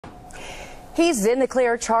He's in the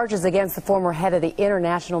clear. Charges against the former head of the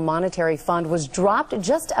International Monetary Fund was dropped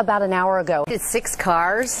just about an hour ago. It's 6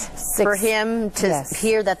 cars for him to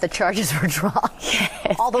hear that the charges were dropped.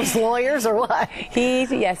 Yes. All those lawyers or what?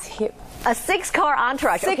 A 6-car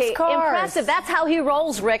entourage. 6 cars. Impressive. That's how he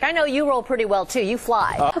rolls, Rick. I know you roll pretty well, too. You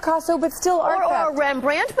fly. Picasso, but still art or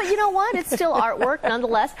Rembrandt, but you know what? It's still artwork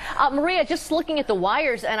nonetheless. Maria, just looking at the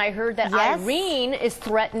wires, and I heard that Irene is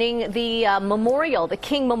threatening the memorial, the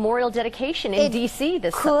King Memorial dedication in D.C.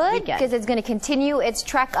 this weekend. Because it's going to continue its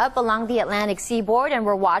trek up along the Atlantic seaboard, and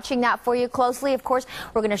we're watching that for you closely. Of course,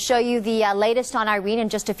 we're going to show you the latest on Irene in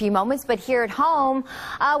just a few moments, but here at home,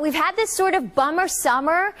 we've had this sort of bummer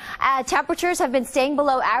summer. Temperatures have been staying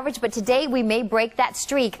below average, but today we may break that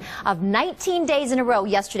streak of 19 days in a row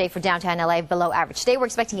yesterday for downtown LA below average. Today we're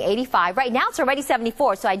expecting 85. Right now it's already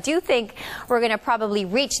 74, so I do think we're going to probably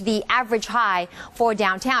reach the average high for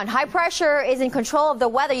downtown. High pressure is in control of the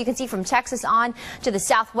weather. You can see from Texas on to the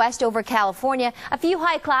southwest over California. A few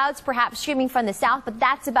high clouds perhaps streaming from the south, but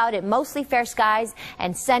that's about it. Mostly fair skies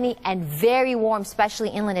and sunny and very warm, especially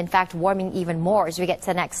inland. In fact, warming even more as we get to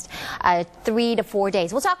the next 3 to 4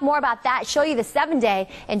 days. We'll talk more about that, show you the 7-day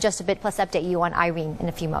in just a bit, plus update you on Irene in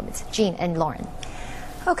a few moments. Jean and Lauren.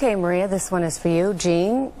 Okay, Maria, this one is for you.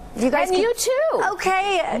 Jean, do you guys and you too.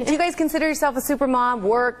 Okay, do you guys consider yourself a super mom?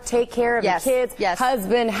 Work, take care of your kids,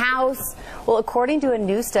 husband, house? Well, according to a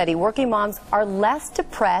new study, working moms are less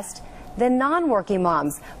depressed than non-working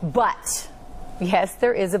moms. But, yes,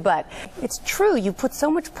 there is a but. It's true, you put so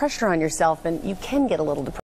much pressure on yourself and you can get a little depressed.